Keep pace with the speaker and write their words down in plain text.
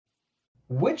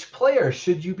Which player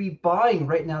should you be buying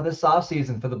right now this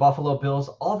offseason for the Buffalo Bills?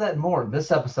 All that and more in this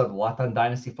episode of the Locked On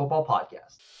Dynasty Football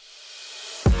Podcast.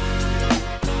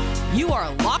 You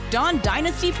are Locked On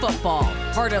Dynasty Football,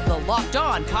 part of the Locked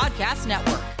On Podcast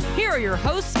Network. Here are your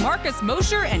hosts, Marcus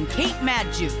Mosher and Kate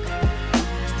Magdziuk.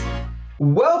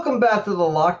 Welcome back to the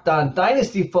Locked On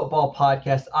Dynasty Football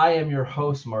Podcast. I am your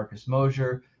host, Marcus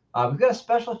Mosher. We've got a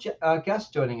special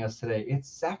guest joining us today. It's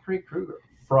Zachary Kruger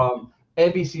from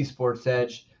NBC Sports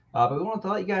Edge. But we wanted to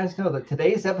let you guys know that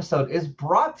today's episode is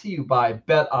brought to you by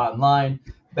BetOnline.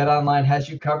 BetOnline has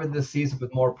you covered this season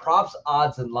with more props,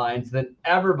 odds, and lines than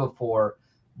ever before.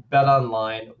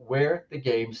 BetOnline, where the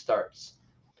game starts.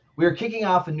 We are kicking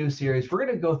off a new series. We're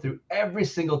going to go through every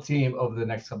single team over the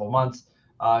next couple months,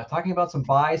 talking about some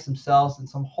buys, some sells, and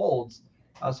some holds.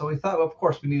 So we thought, of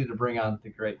course, we needed to bring on the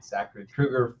great Zachary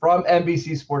Kruger from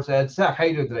NBC Sports Edge. Zach, how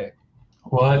you doing today?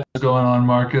 What's going on,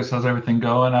 Marcus? How's everything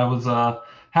going? I was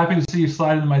happy to see you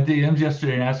slide into my DMs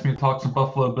yesterday and ask me to talk some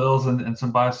Buffalo Bills and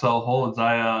some buy-sell holds.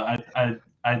 I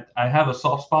have a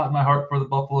soft spot in my heart for the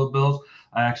Buffalo Bills.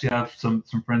 I actually have some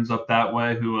friends up that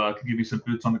way who could give you some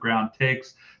boots on the ground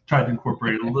takes. Tried to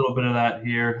incorporate a little bit of that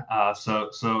here.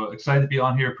 So excited to be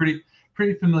on here.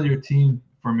 Pretty familiar team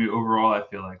for me overall, I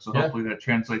feel like. So hopefully that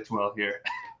translates well here.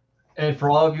 And for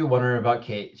all of you wondering about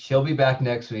Kate, she'll be back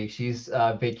next week. She's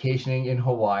vacationing in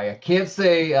Hawaii. I can't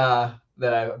say that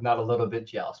I'm not a little bit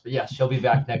jealous, but yes, she'll be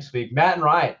back next week. Matt and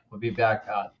Ryan will be back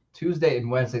Tuesday and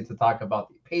Wednesday to talk about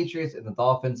the Patriots and the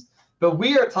Dolphins. But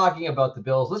we are talking about the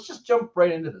Bills. Let's just jump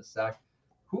right into this, Zach.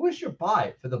 Who is your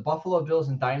buy for the Buffalo Bills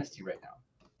in Dynasty right now?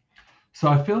 So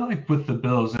I feel like with the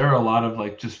Bills, there are a lot of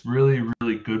like just really,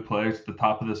 really good players at the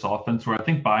top of this offense where I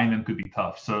think buying them could be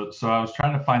tough. So I was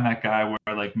trying to find that guy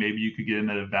where like maybe you could get him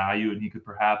at a value and he could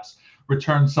perhaps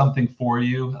return something for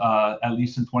you at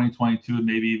least in 2022 and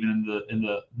maybe even in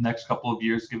the next couple of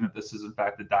years, given that this is in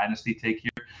fact a dynasty take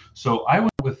here. So I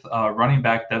went with running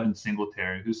back Devin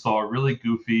Singletary, who saw a really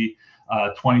goofy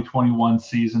 2021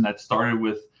 season that started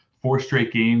with 4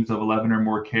 straight games of 11 or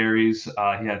more carries. He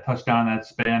had a touchdown in that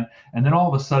span. And then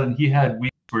all of a sudden he had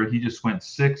weeks where he just went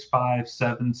 6, 5,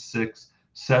 7, 6,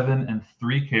 7, and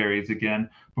 3 carries again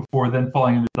before then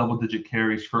falling into double-digit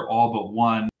carries for all but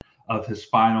one of his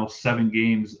final 7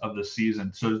 games of the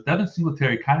season. So Devin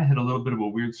Singletary kind of hit a little bit of a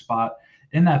weird spot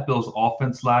in that Bills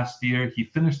offense last year. He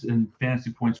finished in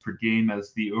fantasy points per game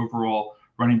as the overall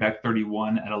running back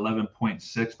 31 at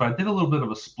 11.6. But I did a little bit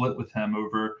of a split with him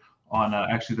over on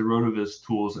actually the RotoViz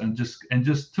tools and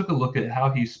just took a look at how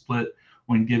he split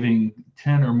when giving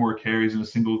 10 or more carries in a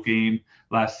single game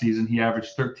last season. He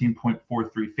averaged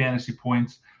 13.43 fantasy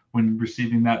points. When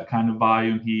receiving that kind of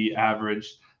volume, he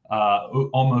averaged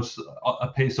almost a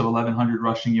pace of 1,100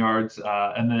 rushing yards.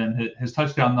 And then his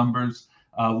touchdown numbers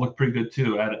look pretty good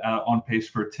too, on pace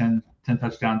for 10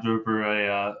 touchdowns over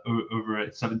a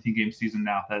 17-game season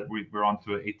now that we're on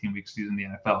to an 18-week season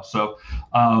in the NFL. So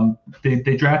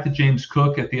they drafted James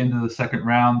Cook at the end of the second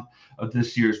round of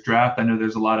this year's draft. I know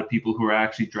there's a lot of people who are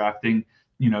actually drafting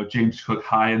James Cook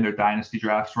high in their dynasty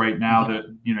drafts right now,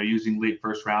 that using late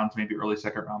first rounds, maybe early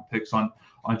second round picks on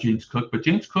James Cook. But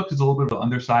James Cook is a little bit of an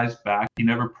undersized back. He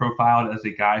never profiled as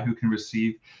a guy who can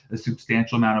receive a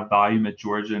substantial amount of volume at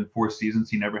Georgia in 4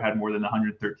 seasons. He never had more than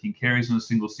 113 carries in a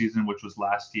single season, which was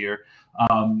last year.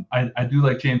 I do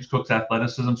like James Cook's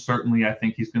athleticism. Certainly, I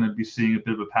think he's going to be seeing a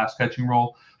bit of a pass catching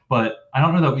role, but I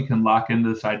don't know that we can lock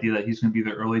into this idea that he's going to be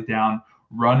the early down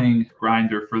running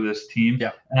grinder for this team.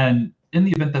 Yeah. And in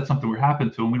the event that something were to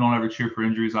happen to him, we don't ever cheer for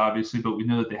injuries, obviously, but we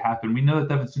know that they happen. We know that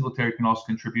Devin Singletary can also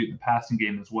contribute in the passing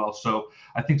game as well. So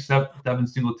I think Devin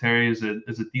Singletary is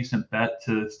a decent bet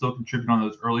to still contribute on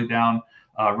those early down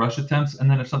rush attempts.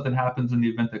 And then if something happens in the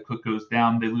event that Cook goes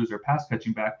down, they lose their pass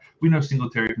catching back, we know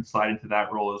Singletary can slide into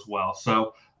that role as well.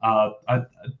 So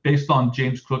based on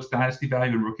James Cook's dynasty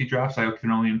value in rookie drafts, I can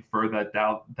only infer that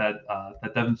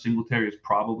Devin Singletary is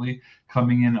probably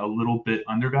coming in a little bit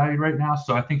undervalued right now.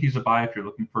 So I think he's a buy if you're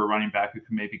looking for a running back who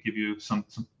can maybe give you some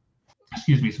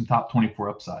top 24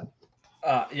 upside.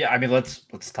 I mean, let's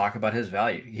talk about his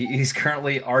value. He's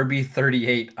currently RB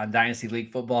 38 on Dynasty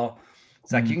League Football.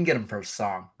 It's like you can get him for a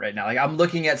song right now. Like I'm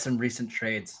looking at some recent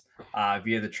trades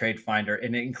via the Trade Finder,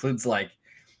 and it includes like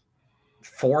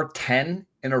 410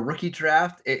 in a rookie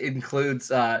draft. It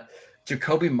includes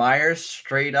Jacoby Myers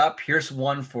straight up. Here's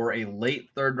one for a late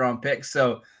 3rd round pick.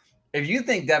 So if you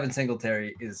think Devin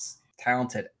Singletary is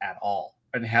talented at all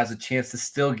and has a chance to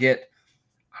still get,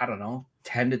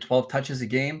 10 to 12 touches a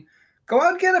game, go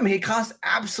out and get him. He costs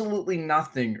absolutely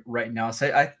nothing right now.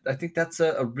 So I think that's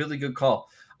a really good call.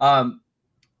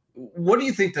 What do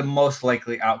you think the most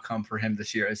likely outcome for him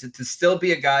this year? Is it to still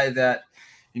be a guy that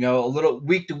a little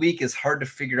week to week is hard to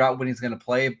figure out when he's going to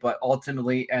play, but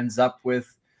ultimately ends up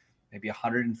with maybe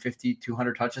 150,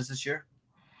 200 touches this year?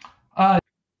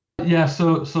 Yeah,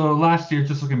 so last year,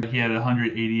 just looking back, he had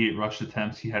 188 rush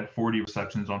attempts. He had 40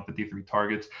 receptions on 53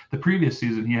 targets. The previous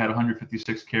season, he had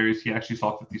 156 carries. He actually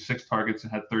saw 56 targets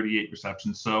and had 38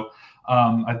 receptions. So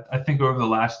I think over the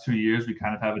last 2 years, we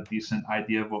kind of have a decent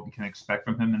idea of what we can expect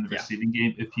from him in the receiving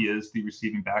game if he is the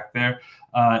receiving back there.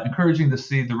 Encouraging to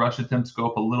see the rush attempts go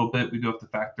up a little bit. We do have to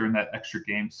factor in that extra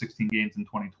game, 16 games in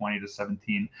 2020 to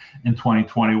 17 in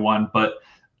 2021. But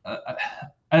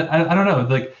I don't know.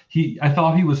 Like I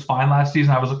thought he was fine last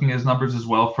season. I was looking at his numbers as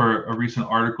well for a recent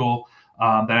article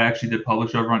that I actually did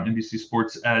publish over on NBC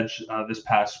Sports Edge this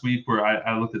past week, where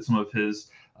I looked at some of his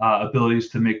abilities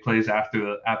to make plays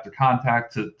after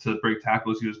contact, to break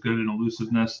tackles. He was good in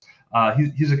elusiveness.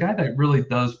 He's a guy that really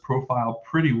does profile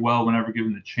pretty well whenever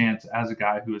given the chance as a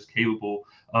guy who is capable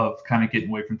of kind of getting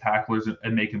away from tacklers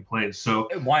and making plays. So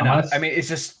why not? I mean, it's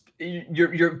just.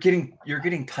 You're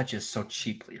getting touches so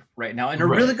cheaply right now in a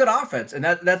really good offense, and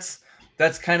that's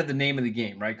kind of the name of the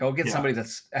game, right? Go get somebody that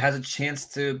has a chance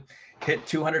to hit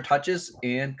 200 touches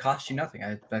and cost you nothing.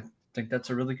 I think that's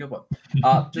a really good one.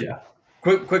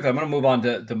 Quickly, I'm going to move on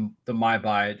to the my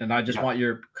buy, and I just want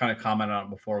your kind of comment on it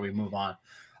before we move on.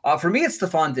 For me, it's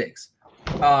Stefon Diggs.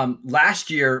 Last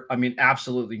year, I mean,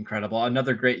 absolutely incredible.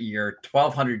 Another great year,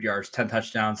 1,200 yards, 10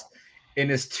 touchdowns in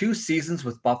his 2 seasons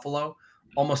with Buffalo.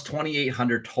 Almost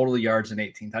 2,800 total yards and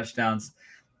 18 touchdowns.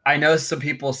 I know some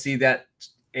people see that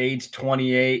age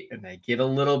 28 and they get a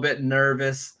little bit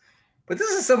nervous, but this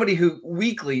is somebody who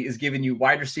weekly is giving you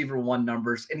wide receiver 1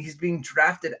 numbers, and he's being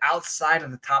drafted outside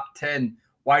of the top 10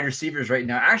 wide receivers right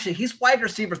now. Actually, he's wide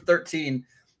receiver 13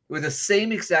 with the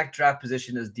same exact draft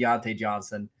position as Deontay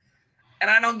Johnson.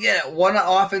 And I don't get it. One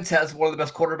offense has one of the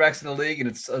best quarterbacks in the league, and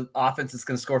it's an offense that's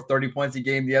going to score 30 points a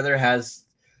game. The other has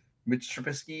Mitch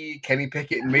Trubisky, Kenny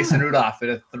Pickett, and Mason Rudolph in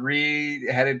a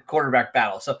 3-headed quarterback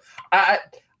battle. So I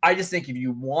just think if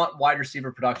you want wide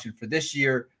receiver production for this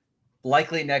year,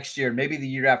 likely next year, maybe the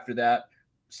year after that,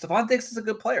 Stefon Diggs is a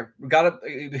good player.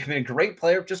 He's been a great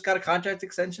player, just got a contract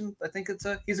extension. I think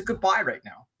he's a good buy right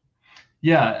now.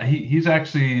 Yeah, he's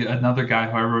actually another guy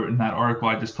who I wrote in that article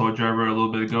I just told you I wrote a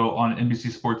little bit ago on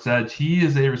NBC Sports Edge. He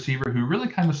is a receiver who really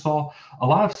kind of saw a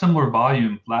lot of similar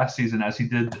volume last season as he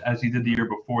did the year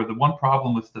before. The one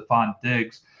problem with Stefon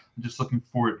Diggs, I'm just looking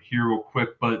for it here real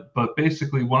quick, but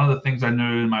basically one of the things I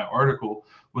noted in my article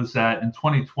was that in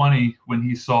 2020, when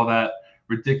he saw that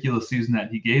ridiculous season that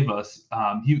he gave us,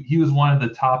 he was one of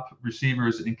the top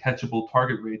receivers in catchable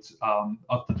target rates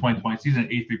of the 2020 season at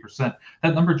 83%.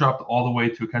 That number dropped all the way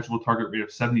to a catchable target rate of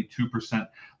 72%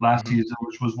 last season,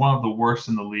 which was one of the worst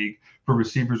in the league for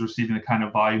receivers receiving the kind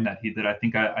of volume that he did. I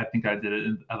think I did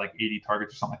it at like 80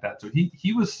 targets or something like that. So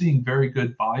he was seeing very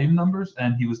good volume numbers,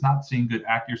 and he was not seeing good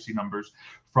accuracy numbers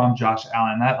from Josh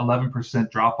Allen. That 11%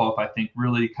 drop off, I think,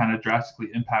 really kind of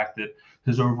drastically impacted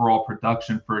his overall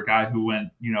production for a guy who went,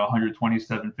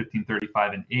 127, 15,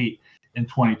 35, and 8 in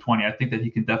 2020. I think that he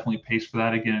can definitely pace for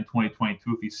that again in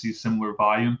 2022 if he sees similar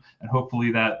volume, and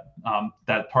hopefully that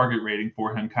target rating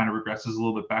for him kind of regresses a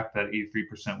little bit back to that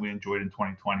 83% we enjoyed in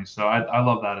 2020. So I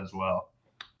love that as well.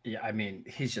 Yeah, I mean,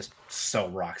 he's just so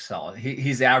rock solid.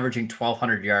 He's averaging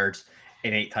 1,200 yards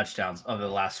and 8 touchdowns over the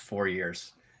last 4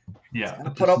 years. Yeah,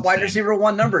 put up wide receiver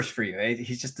 1 numbers for you.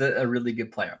 He's just a really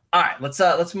good player. All right,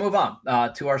 let's move on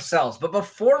to ourselves. But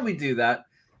before we do that, I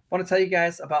want to tell you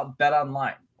guys about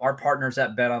BetOnline. Our partners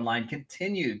at BetOnline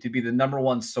continue to be the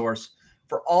 #1 source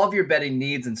for all of your betting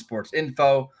needs and sports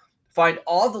info. Find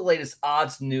all the latest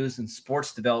odds, news, and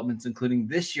sports developments, including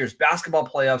this year's basketball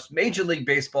playoffs, Major League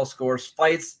Baseball scores,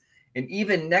 fights, and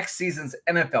even next season's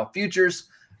NFL futures.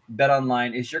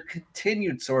 BetOnline is your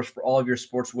continued source for all of your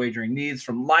sports wagering needs,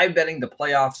 from live betting to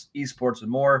playoffs, esports,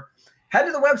 and more. Head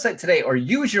to the website today or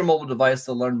use your mobile device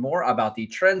to learn more about the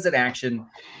trends in action.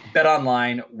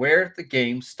 BetOnline, where the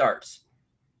game starts.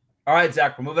 All right,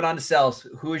 Zach, we're moving on to sells.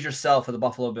 Who is your sell for the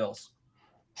Buffalo Bills?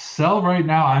 Sell right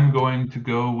now, I'm going to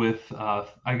go with,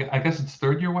 I guess it's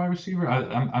 3rd-year wide receiver.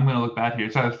 I'm going to look back here.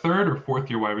 It's either 3rd or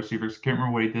 4th-year wide receiver. I can't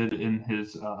remember what he did in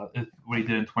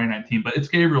 2019, but it's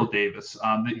Gabriel Davis,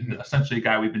 essentially a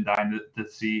guy we've been dying to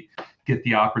see get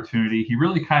the opportunity. He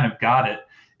really kind of got it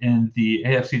in the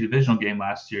AFC divisional game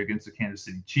last year against the Kansas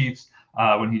City Chiefs,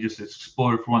 when he just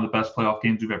exploded for one of the best playoff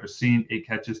games we've ever seen. 8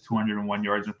 catches, 201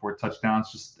 yards, and 4 touchdowns.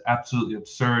 Just absolutely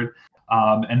absurd.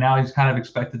 And now he's kind of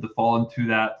expected to fall into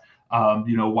that,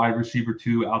 wide receiver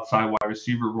 2, outside wide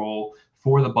receiver role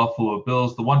for the Buffalo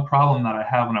Bills. The one problem that I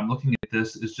have when I'm looking at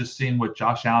this is just seeing what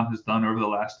Josh Allen has done over the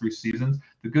last 3 seasons.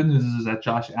 The good news is that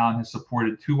Josh Allen has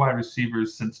supported 2 wide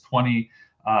receivers since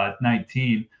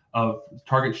 2019 of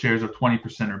target shares of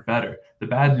 20% or better. The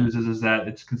bad news is that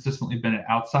it's consistently been an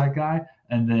outside guy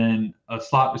and then a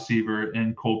slot receiver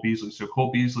in Cole Beasley. So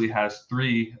Cole Beasley has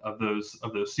 3 of those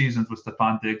seasons, with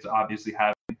Stephon Diggs obviously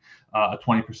having a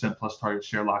 20% plus target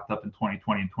share locked up in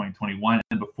 2020 and 2021.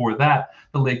 And before that,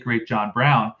 the late great John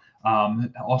Brown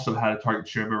also had a target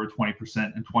share of over 20%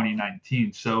 in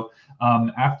 2019. So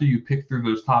after you pick through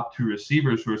those top 2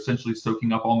 receivers who are essentially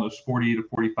soaking up almost 40 to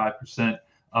 45%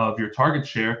 of your target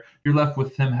share, you're left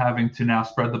with him having to now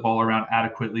spread the ball around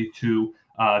adequately to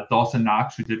Dawson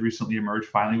Knox, who did recently emerge.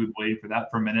 Finally, we've been waiting for that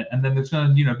for a minute. And then there's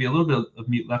going to be a little bit of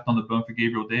meat left on the bone for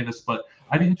Gabriel Davis, but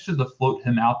I'd be interested to float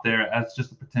him out there as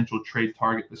just a potential trade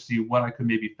target to see what I could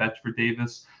maybe fetch for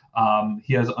Davis.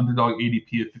 He has underdog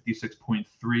ADP of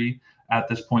 56.3 at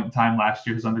this point in time. Last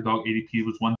year, his underdog ADP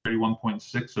was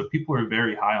 131.6, so people are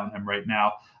very high on him right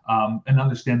now, and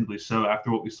understandably so after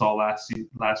what we saw last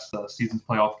season's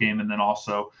playoff game and then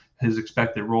also his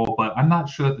expected role. But I'm not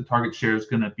sure that the target share is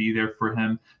going to be there for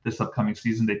him this upcoming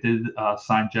season. They did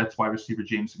sign Jets wide receiver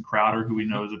Jameson Crowder, who we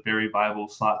know is a very viable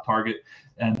slot target.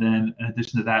 And then in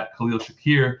addition to that, Khalil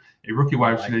Shakir, a rookie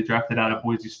wide receiver they drafted out of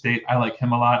Boise State. I like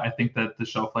him a lot. I think that the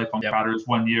shelf life on Crowder is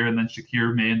 1 year, and then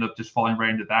Shakir may end up just falling right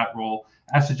into that role,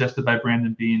 as suggested by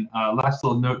Brandon Beane. Last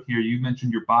little note here, you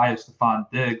mentioned your bias, Stephon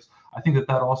Diggs. I think that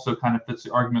also kind of fits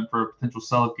the argument for a potential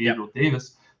sell of Gabriel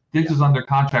Davis. Diggs is under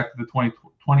contract for the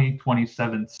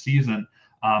 2027 season.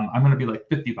 I'm going to be like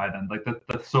 50 by then. Like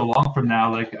that's so long from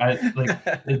now. Like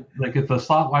if the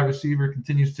slot wide receiver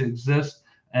continues to exist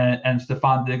and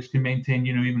Stephon Diggs can maintain,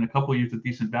 even a couple of years of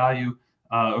decent value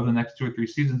over the next 2 or 3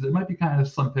 seasons, it might be kind of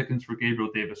slim pickings for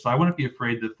Gabriel Davis. So I wouldn't be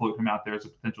afraid to float him out there as a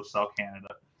potential sell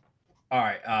candidate. All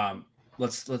right.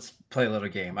 Let's play a little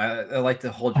game. I like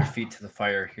to hold your feet to the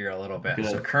fire here a little bit. Good.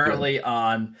 So currently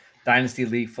on Dynasty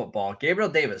League Football, Gabriel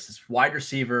Davis is wide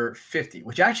receiver 50,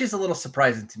 which actually is a little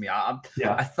surprising to me.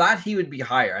 I thought he would be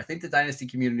higher. I think the Dynasty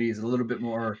community is a little bit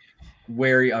more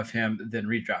wary of him than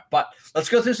redraft. But let's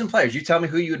go through some players. You tell me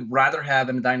who you would rather have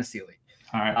in a Dynasty League.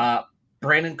 All right.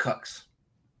 Brandon Cooks.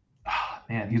 Oh,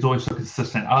 man, he's always so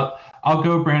consistent. I'll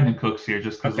go Brandon Cooks here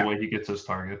just because of the way he gets his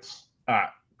targets.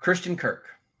 Christian Kirk.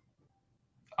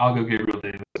 I'll go Gabriel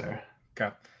Davis there.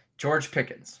 Okay. George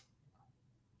Pickens.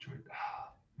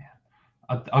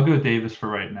 I'll go Davis for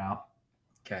right now.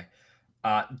 Okay.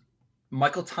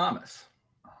 Michael Thomas.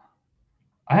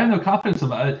 I have no confidence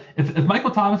in if Michael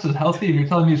Thomas is healthy and you're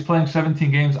telling me he's playing 17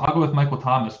 games, I'll go with Michael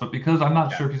Thomas. But because I'm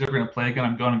not sure if he's ever going to play again,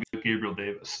 I'm going to go Gabriel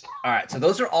Davis. All right. So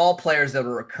those are all players that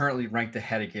are currently ranked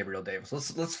ahead of Gabriel Davis.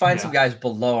 Let's find some guys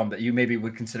below him that you maybe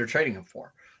would consider trading him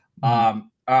for.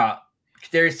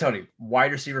 Kadarius Toney,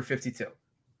 wide receiver 52.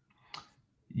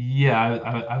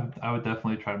 Yeah, I would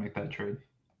definitely try to make that trade.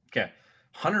 Okay.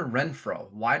 Hunter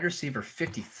Renfrow, wide receiver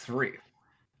 53.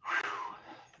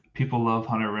 People love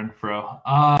Hunter Renfrow.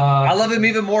 I love him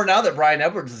even more now that Bryan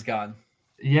Edwards is gone.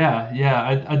 Yeah.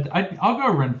 I'll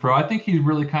go Renfrow. I think he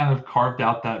really kind of carved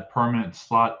out that permanent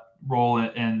slot role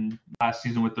in last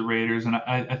season with the Raiders, and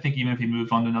I think even if he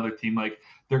moves on to another team, like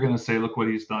they're going to say, look what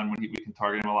he's done when we can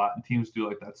target him a lot, and teams do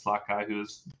like that slot guy who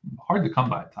is hard to come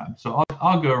by at times. So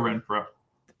I'll go Renfrow.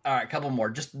 All right, a couple more,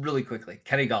 just really quickly.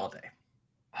 Kenny Galladay.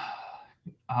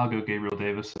 I'll go Gabriel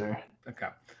Davis there. Okay.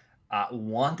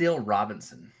 Wan'Dale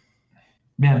Robinson.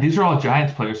 Man, these are all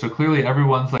Giants players, so clearly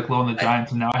everyone's like low on the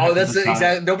Giants, and now that's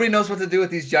exactly. Nobody knows what to do with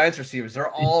these Giants receivers.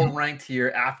 They're all ranked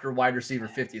here after wide receiver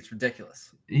 50. It's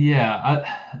ridiculous. Yeah,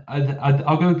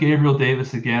 I'll go Gabriel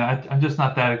Davis again. I'm just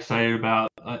not that excited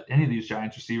about any of these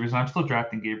Giants receivers, and I'm still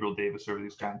drafting Gabriel Davis over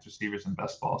these Giants receivers in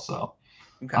best ball. So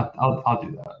okay. I'll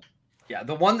do that. Yeah,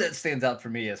 the one that stands out for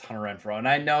me is Hunter Renfrow, and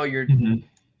I know you're.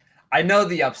 I know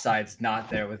the upside's not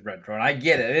there with Renfrow, and I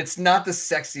get it. It's not the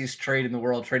sexiest trade in the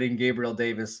world, trading Gabriel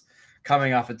Davis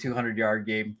coming off a 200-yard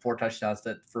game, 4 touchdowns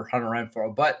for Hunter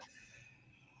Renfrow. But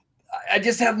I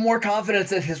just have more confidence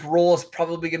that his role is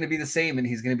probably going to be the same, and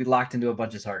he's going to be locked into a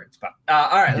bunch of targets. But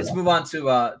all right, let's move on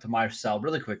to my sell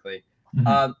really quickly.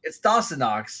 It's Dawson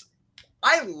Knox.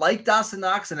 I like Dawson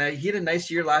Knox, and he had a nice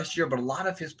year last year, but a lot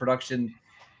of his production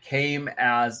came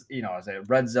as a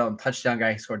red zone touchdown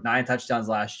guy. He scored 9 touchdowns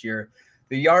last year.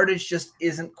 The yardage just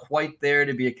isn't quite there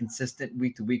to be a consistent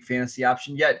week-to-week fantasy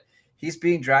option yet. He's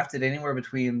being drafted anywhere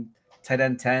between tight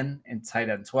end 10 and tight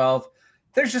end 12.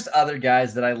 There's just other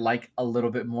guys that I like a little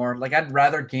bit more. Like I'd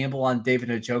rather gamble on David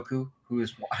Njoku, who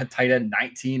is tight end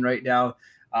 19 right now.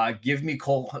 Give me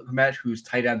Cole Kmet, who's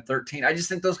tight end 13. I just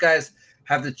think those guys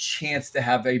have the chance to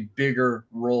have a bigger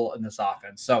role in this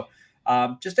offense. So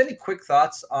just any quick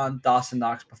thoughts on Dawson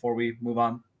Knox before we move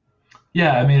on?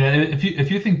 Yeah, I mean,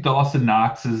 if you think Dawson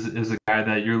Knox is a guy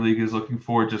that your league is looking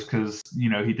for just because,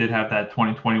 he did have that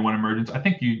 2021 emergence, I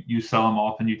think you sell him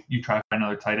off and you try for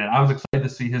another tight end. I was excited to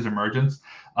see his emergence.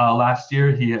 Last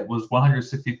year, he was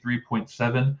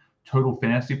 163.7 total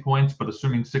fantasy points, but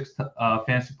assuming 6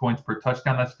 fantasy points per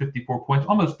touchdown, that's 54 points.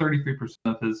 Almost 33%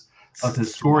 of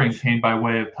his scoring came by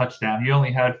way of touchdown. He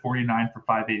only had 49 for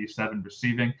 587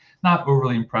 receiving. Not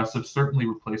overly impressive, certainly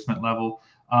replacement level.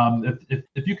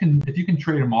 If you can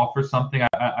trade him off for something,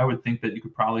 I would think that you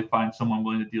could probably find someone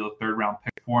willing to deal a 3rd round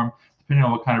pick for him, depending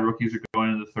on what kind of rookies are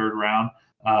going in the 3rd round.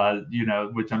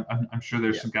 Which I'm sure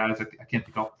there's some guys I can't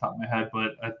think off the top of my head,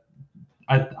 but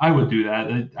I would do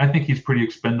that. I think he's pretty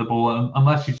expendable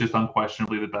unless he's just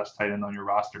unquestionably the best tight end on your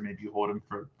roster. Maybe you hold him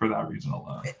for that reason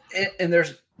alone. And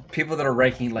there's people that are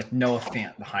ranking like Noah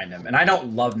Fant behind him, and I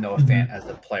don't love Noah Fant as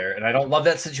a player, and I don't love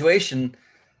that situation.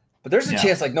 But there's a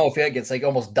chance like Noah Fant gets like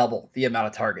almost double the amount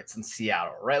of targets in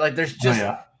Seattle, right? Like there's just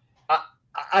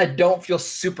I don't feel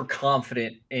super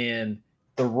confident in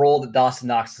the role that Dawson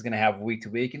Knox is going to have week to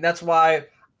week, and that's why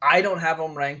I don't have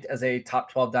him ranked as a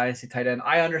top 12 dynasty tight end.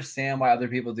 I understand why other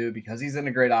people do because he's in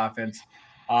a great offense.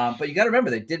 But you got to remember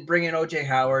they did bring in OJ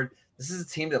Howard. This is a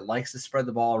team that likes to spread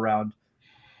the ball around.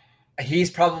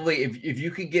 He's probably if you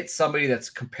could get somebody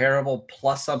that's comparable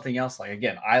plus something else, like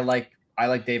again, I like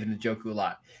David Njoku a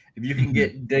lot. If you can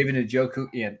get David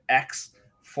Njoku in X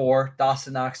for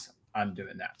Dawson Knox, I'm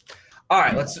doing that. All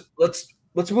right,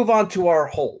 let's move on to our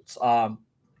holds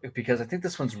because I think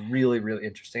this one's really, really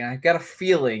interesting. I've got a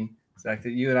feeling, Zach,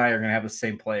 that you and I are going to have the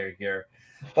same player here.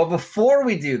 But before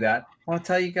we do that, I want to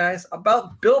tell you guys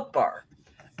about Built Bar.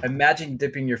 Imagine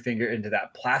dipping your finger into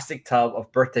that plastic tub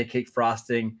of birthday cake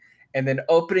frosting and then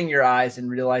opening your eyes and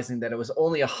realizing that it was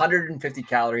only 150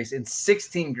 calories and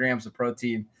 16 grams of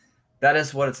protein. That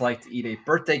is what it's like to eat a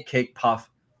birthday cake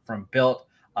puff from Built.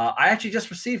 I actually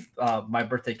just received my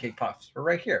birthday cake puffs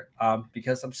right here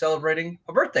because I'm celebrating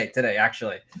a birthday today,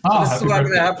 actually. So this is what I'm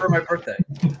going to have for my birthday.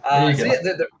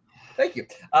 Thank you.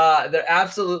 They're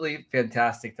absolutely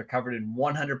fantastic. They're covered in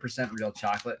 100% real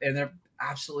chocolate, and they're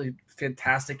absolutely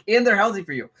fantastic, and they're healthy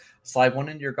for you. Slide one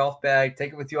into your golf bag,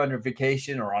 take it with you on your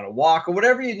vacation or on a walk or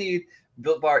whatever you need.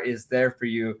 Built Bar is there for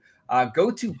you. Go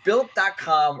to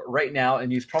built.com right now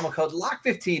and use promo code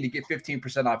LOCK15 to get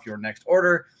 15% off your next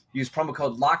order. Use promo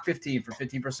code LOCK15 for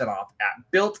 15% off at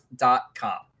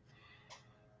built.com.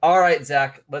 All right,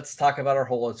 Zach, let's talk about our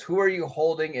holds. Who are you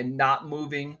holding and not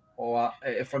moving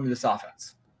from this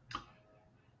offense?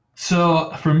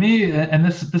 So for me, and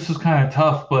this is kind of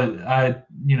tough, but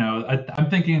I'm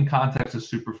thinking in context of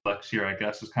Superflex here, I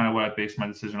guess, is kind of what I based my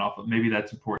decision off of. Maybe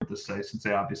that's important to say since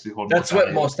they obviously hold. That's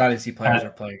what most dynasty players are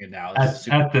playing it now.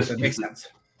 At this, that makes sense.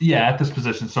 Yeah, at this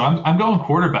position. So I'm going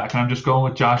quarterback, and I'm just going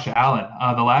with Josh Allen.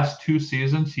 The last 2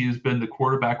 seasons, he has been the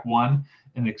quarterback 1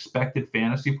 in expected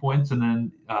fantasy points, and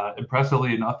then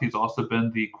impressively enough, he's also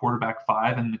been the quarterback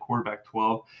 5 and the quarterback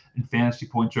 12 in fantasy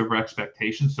points over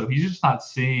expectations. So he's just not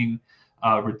seeing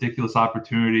ridiculous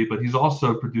opportunity, but he's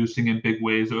also producing in big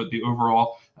ways. The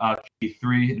overall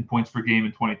QB3 in points per game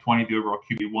in 2020, the overall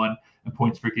QB1 in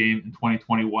points per game in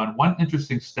 2021. One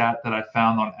interesting stat that I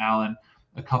found on Allen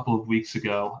a couple of weeks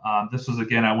ago. This was,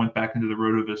 again, I went back into the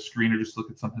RotoViz screener just to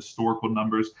look at some historical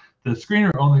numbers. The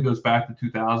screener only goes back to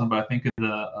 2000, but I think in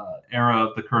the era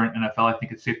of the current NFL, I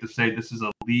think it's safe to say this is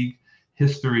a league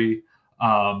history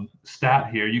stat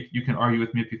here. You can argue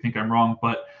with me if you think I'm wrong,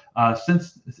 but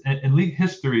since in league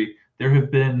history, there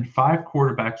have been 5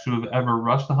 quarterbacks who have ever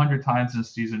rushed 100 times in a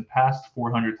season, passed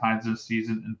 400 times in a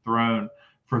season, and thrown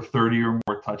for 30 or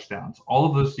more touchdowns. All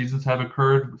of those seasons have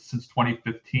occurred since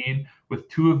 2015, with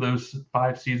 2 of those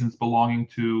 5 seasons belonging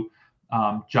to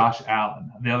Josh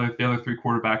Allen. The other 3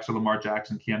 quarterbacks are Lamar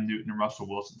Jackson, Cam Newton, and Russell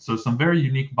Wilson. So some very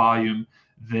unique volume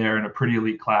there in a pretty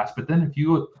elite class. But then if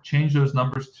you change those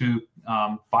numbers to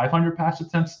 500 pass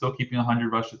attempts, still keeping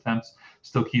 100 rush attempts,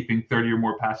 still keeping 30 or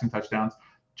more passing touchdowns,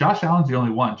 Josh Allen's the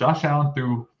only one. Josh Allen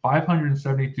threw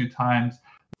 572 times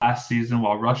last season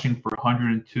while rushing for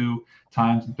 102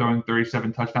 times and throwing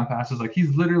 37 touchdown passes. Like,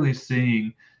 he's literally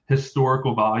seeing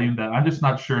historical volume that I'm just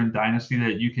not sure in Dynasty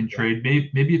that you can trade.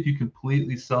 Maybe if you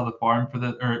completely sell the farm for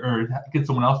that, or get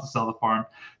someone else to sell the farm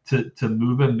to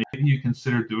move him, maybe you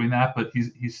consider doing that. But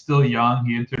he's still young.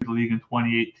 He entered the league in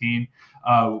 2018.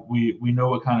 We know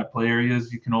what kind of player he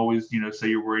is. You can always say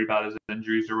you're worried about his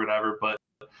injuries or whatever, but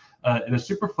in a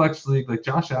super flex league like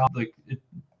Josh Allen,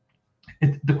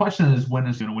 the question is when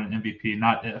is he going to win an MVP,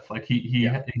 not if. Like he's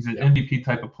an MVP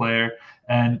type of player,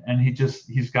 and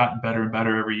he's gotten better and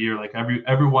better every year. Like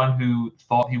everyone who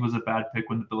thought he was a bad pick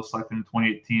when the Bills selected him in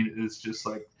 2018 is just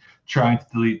like trying to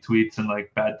delete tweets and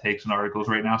like bad takes and articles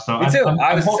right now. So me too.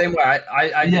 I was the same way.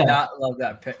 I did not love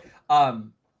that pick.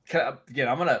 Again,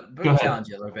 I'm gonna challenge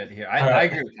you a little bit here. I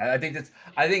agree with that.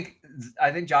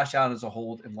 I think Josh Allen is a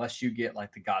hold unless you get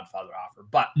like the Godfather offer.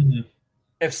 But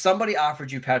if somebody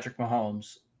offered you Patrick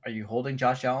Mahomes, are you holding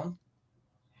Josh Allen?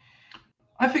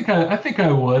 I think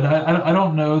I would. I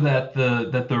don't know that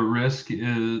the risk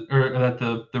is, or that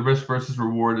the risk versus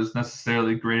reward is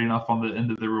necessarily great enough on the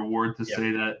end of the reward to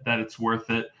say that it's worth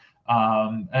it.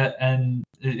 And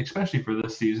especially for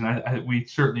this season, we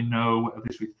certainly know, at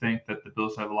least we think, that the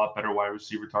Bills have a lot better wide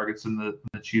receiver targets than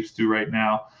the Chiefs do right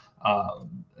now.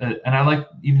 And I like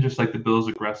even just like the Bills'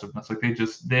 aggressiveness. Like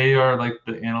they are like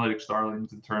the analytic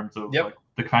starlings in terms of like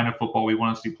the kind of football we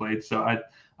want to see played. So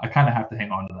I kind of have to hang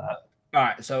on to that. All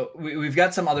right, so we've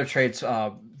got some other trades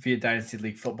via Dynasty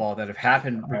League football that have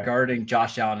happened regarding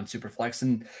Josh Allen and Superflex,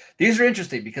 and these are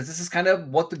interesting because this is kind of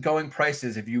what the going price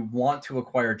is if you want to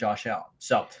acquire Josh Allen.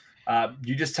 So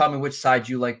you just tell me which side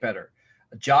you like better.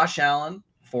 Josh Allen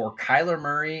for Kyler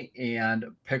Murray and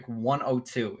pick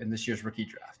 102 in this year's rookie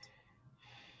draft.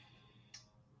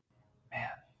 Man,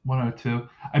 102.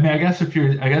 I mean, I guess if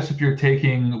you're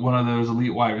taking one of those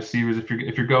elite wide receivers, if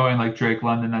you're going like Drake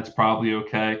London, that's probably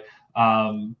okay.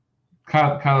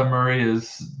 Kyler Murray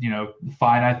is,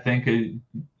 fine. I think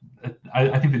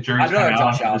the jury's kind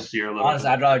of out this year a little bit.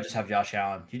 I'd rather just have Josh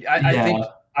Allen.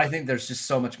 I think there's just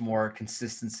so much more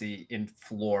consistency in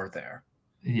floor there.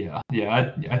 Yeah.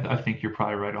 I think you're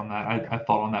probably right on that. I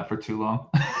thought on that for too long.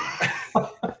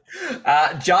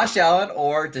 Josh Allen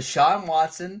or Deshaun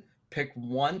Watson, pick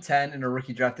 110 in a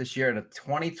rookie draft this year and a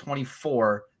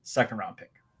 2024 second round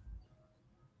pick.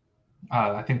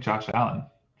 I think Josh Allen.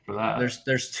 For that.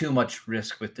 There's too much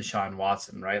risk with Deshaun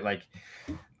Watson, right? Like,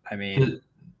 I mean,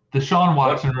 the Deshaun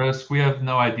Watson risk. We have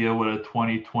no idea what a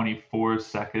 2024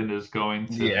 second is going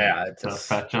to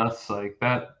fetch us. Like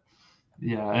that.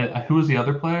 Yeah. Who was the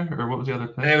other player, or what was the other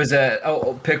player? It was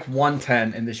pick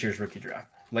 110 in this year's rookie draft,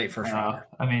 late first round.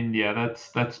 I mean,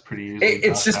 that's pretty easy.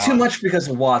 It's just too much because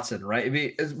of Watson, right? I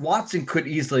mean, Watson could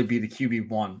easily be the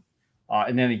QB1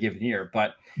 in any given year,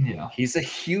 but. Yeah, he's a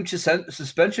huge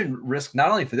suspension risk,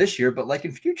 not only for this year, but like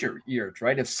in future years,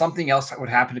 right? If something else would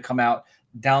happen to come out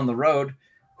down the road,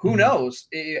 who knows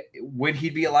when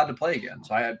he'd be allowed to play again.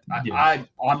 So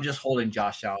I'm just holding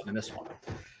Josh Allen in this one.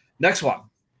 Next one,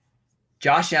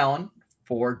 Josh Allen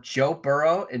for Joe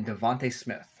Burrow and Devontae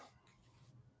Smith.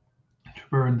 Joe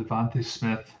Burrow and Devontae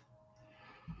Smith.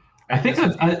 I think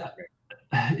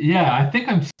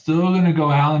I'm still going to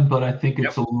go Allen, but I think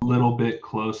it's a little bit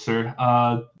closer.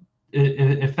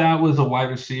 If that was a wide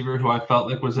receiver who I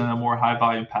felt like was in a more high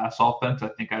volume pass offense, I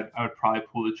think I would probably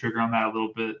pull the trigger on that a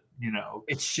little bit.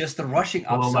 It's just the rushing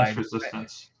upside. A little less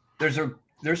resistance. Right?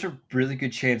 There's a really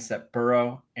good chance that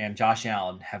Burrow and Josh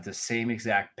Allen have the same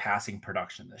exact passing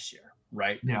production this year,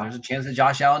 right? Yeah. There's a chance that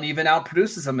Josh Allen even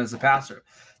outproduces him as a passer.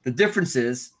 The difference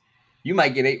is, you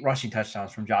might get 8 rushing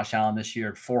touchdowns from Josh Allen this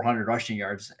year, 400 rushing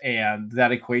yards, and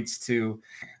that equates to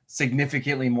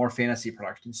significantly more fantasy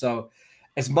production. So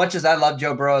as much as I love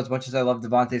Joe Burrow, as much as I love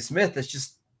Devontae Smith, it's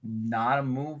just not a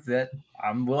move that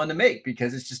I'm willing to make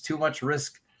because it's just too much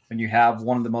risk when you have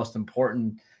one of the most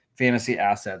important fantasy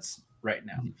assets right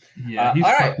now. Yeah, he's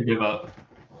tough to give up.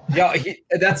 Yeah,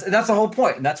 that's the whole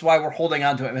point, and that's why we're holding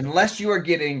on to him. Unless you are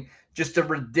getting just a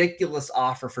ridiculous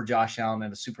offer for Josh Allen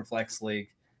in a Superflex league,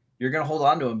 you're going to hold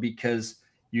on to him because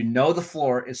the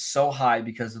floor is so high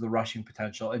because of the rushing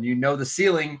potential, and the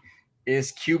ceiling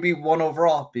is QB1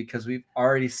 overall because we've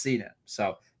already seen it.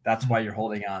 So that's why you're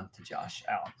holding on to Josh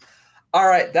Allen. All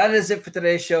right, that is it for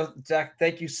today's show. Zach,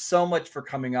 thank you so much for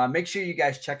coming on. Make sure you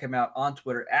guys check him out on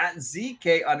Twitter at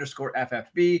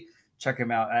ZK_FFB. Check him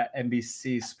out at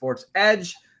NBC Sports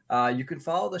Edge. You can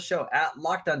follow the show at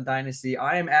Locked On Dynasty.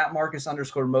 I am at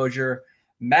Marcus_Mosher.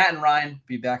 Matt and Ryan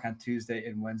be back on Tuesday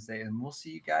and Wednesday, and we'll see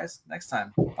you guys next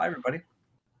time. Bye, everybody.